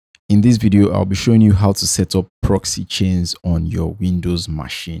In this video, I'll be showing you how to set up proxy chains on your Windows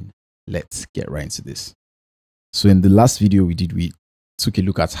machine. Let's get right into this. So in the last video we took a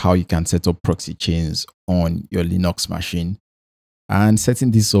look at how you can set up proxy chains on your Linux machine. And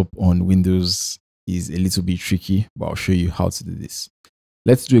setting this up on Windows is a little bit tricky, but I'll show you how to do this.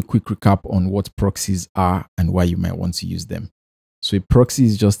 Let's do a quick recap on what proxies are and why you might want to use them. So a proxy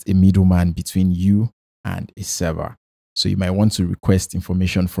is just a middleman between you and a server. So you might want to request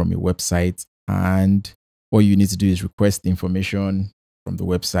information from a website, and all you need to do is request the information from the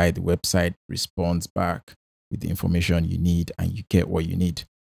website responds back with the information you need, and you get what you need.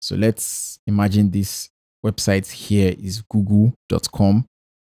 So let's imagine this website here is google.com,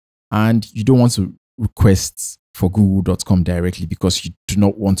 and you don't want to request for google.com directly because you do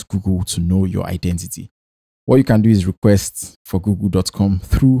not want Google to know your identity. What you can do is request for google.com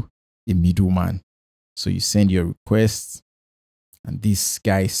through a middleman. So you send your request, and this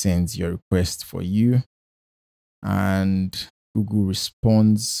guy sends your request for you, and Google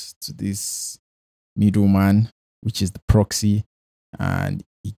responds to this middleman, which is the proxy, and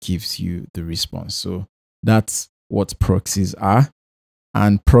it gives you the response. So that's what proxies are.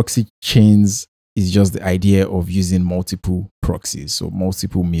 And proxy chains is just the idea of using multiple proxies, so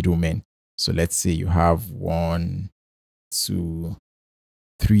multiple middlemen. So let's say you have 1, 2,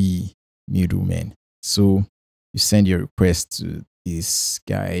 3 middlemen. So you send your request to this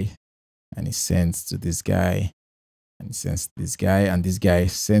guy, and he sends to this guy, and he sends to this guy, and this guy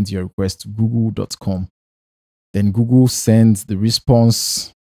sends your request to google.com. Then Google sends the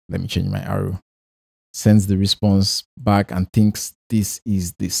response. Let me change my arrow. Sends the response back and thinks this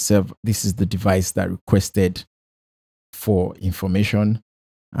is the device that requested for information,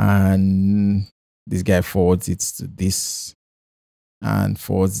 and this guy forwards it to this and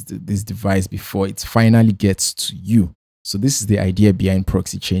forwards this device before it finally gets to you. So this is the idea behind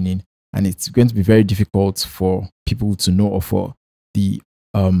proxy chaining, and it's going to be very difficult for people to know, or for the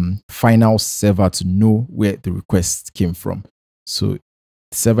final server to know where the request came from. So the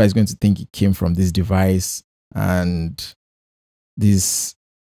server is going to think it came from this device, and these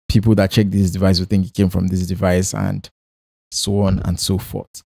people that check this device will think it came from this device, and so on and so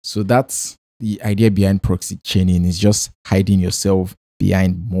forth. So that's the idea behind proxy chaining, is just hiding yourself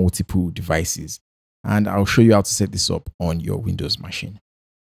behind multiple devices. And I'll show you how to set this up on your Windows machine.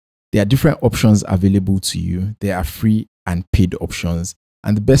 There are different options available to you. There are free and paid options.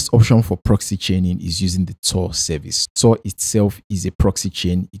 And the best option for proxy chaining is using the Tor service. Tor itself is a proxy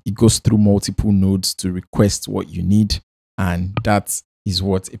chain. It goes through multiple nodes to request what you need, and that is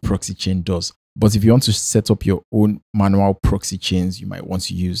what a proxy chain does. But if you want to set up your own manual proxy chains, you might want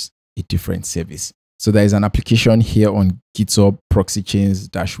to use a different service. So there is an application here on GitHub,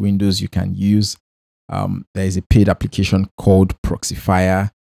 Proxychains-Windows, you can use. There is a paid application called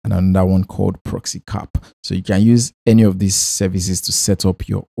Proxyfire, and another one called ProxyCap. So you can use any of these services to set up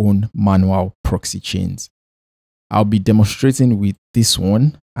your own manual proxy chains. I'll be demonstrating with this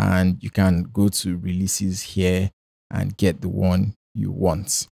one, and you can go to releases here and get the one you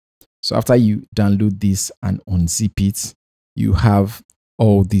want. So after you download this and unzip it, you have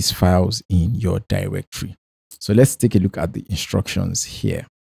all these files in your directory. So let's take a look at the instructions here.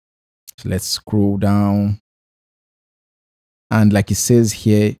 So let's scroll down. And like it says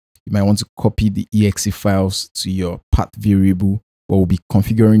here, you might want to copy the exe files to your path variable, but we'll be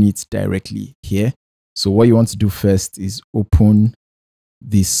configuring it directly here. So what you want to do first is open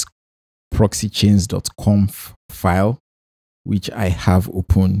this proxychains.conf file, which I have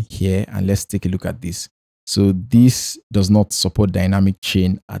open here, and let's take a look at this. So this does not support dynamic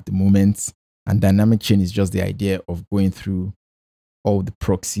chain at the moment, and dynamic chain is just the idea of going through all the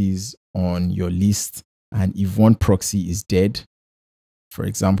proxies on your list, and if one proxy is dead, for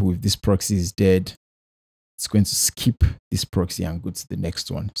example, if this proxy is dead, it's going to skip this proxy and go to the next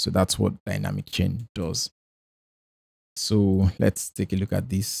one. So that's what dynamic chain does. So let's take a look at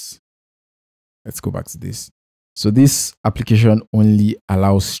this. Let's go back to this. So this application only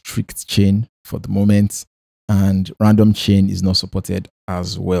allows strict chain for the moment, and random chain is not supported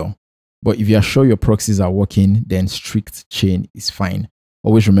as well. But if you are sure your proxies are working, then strict chain is fine.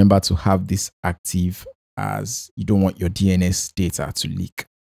 Always remember to have this active, as you don't want your DNS data to leak.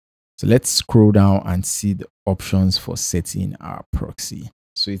 So let's scroll down and see the options for setting our proxy.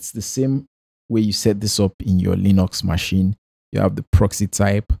 So it's the same way you set this up in your Linux machine. You have the proxy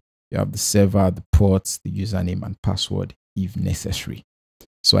type, you have the server, the ports, the username and password if necessary.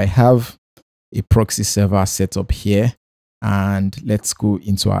 So I have a proxy server set up here, and let's go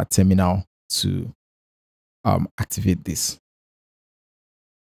into our terminal to activate this.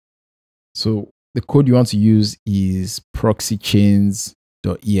 So the code you want to use is Proxychains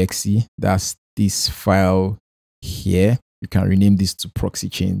 .exe. That's this file here. You can rename this to proxy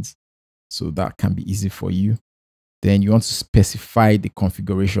chains, so that can be easy for you. Then you want to specify the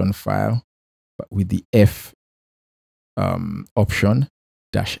configuration file with the F option,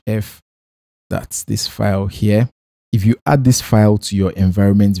 -F. That's this file here. If you add this file to your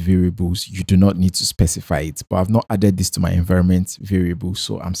environment variables, you do not need to specify it, but I've not added this to my environment variable,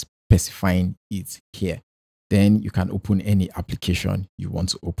 so I'm specifying it here. Then you can open any application you want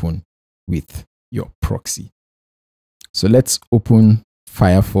to open with your proxy. So let's open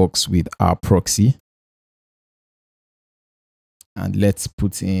Firefox with our proxy. And let's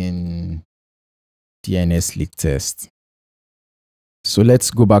put in DNS leak test. So let's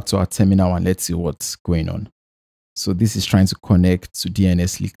go back to our terminal and let's see what's going on. So this is trying to connect to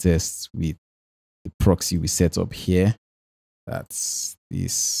DNS leak test with the proxy we set up here. That's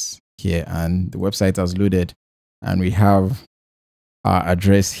this here, and the website has loaded and we have our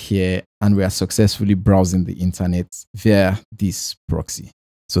address here, and we are successfully browsing the internet via this proxy.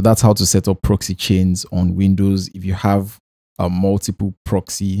 So that's how to set up proxy chains on Windows. If you have a multiple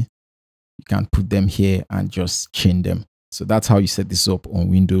proxy, you can put them here and just chain them. So that's how you set this up on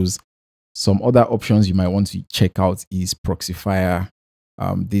Windows. Some other options you might want to check out is Proxyfire.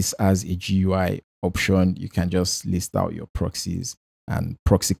 This as a GUI option, you can just list out your proxies, and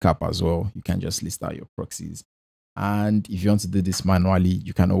ProxyCap as well. You can just list out your proxies. And if you want to do this manually,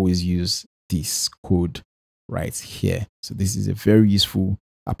 you can always use this code right here. So this is a very useful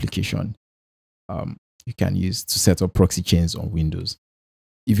application you can use to set up proxy chains on Windows.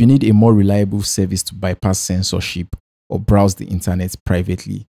 If you need a more reliable service to bypass censorship or browse the internet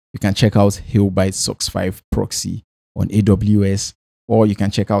privately, you can check out Hillbyte SOX 5 proxy on AWS, or you can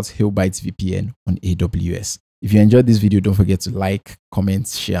check out Hillbyte VPN on AWS. If you enjoyed this video, don't forget to like, comment,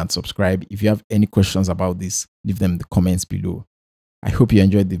 share, and subscribe. If you have any questions about this, leave them in the comments below. I hope you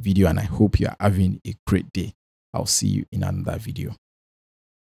enjoyed the video and I hope you are having a great day. I'll see you in another video.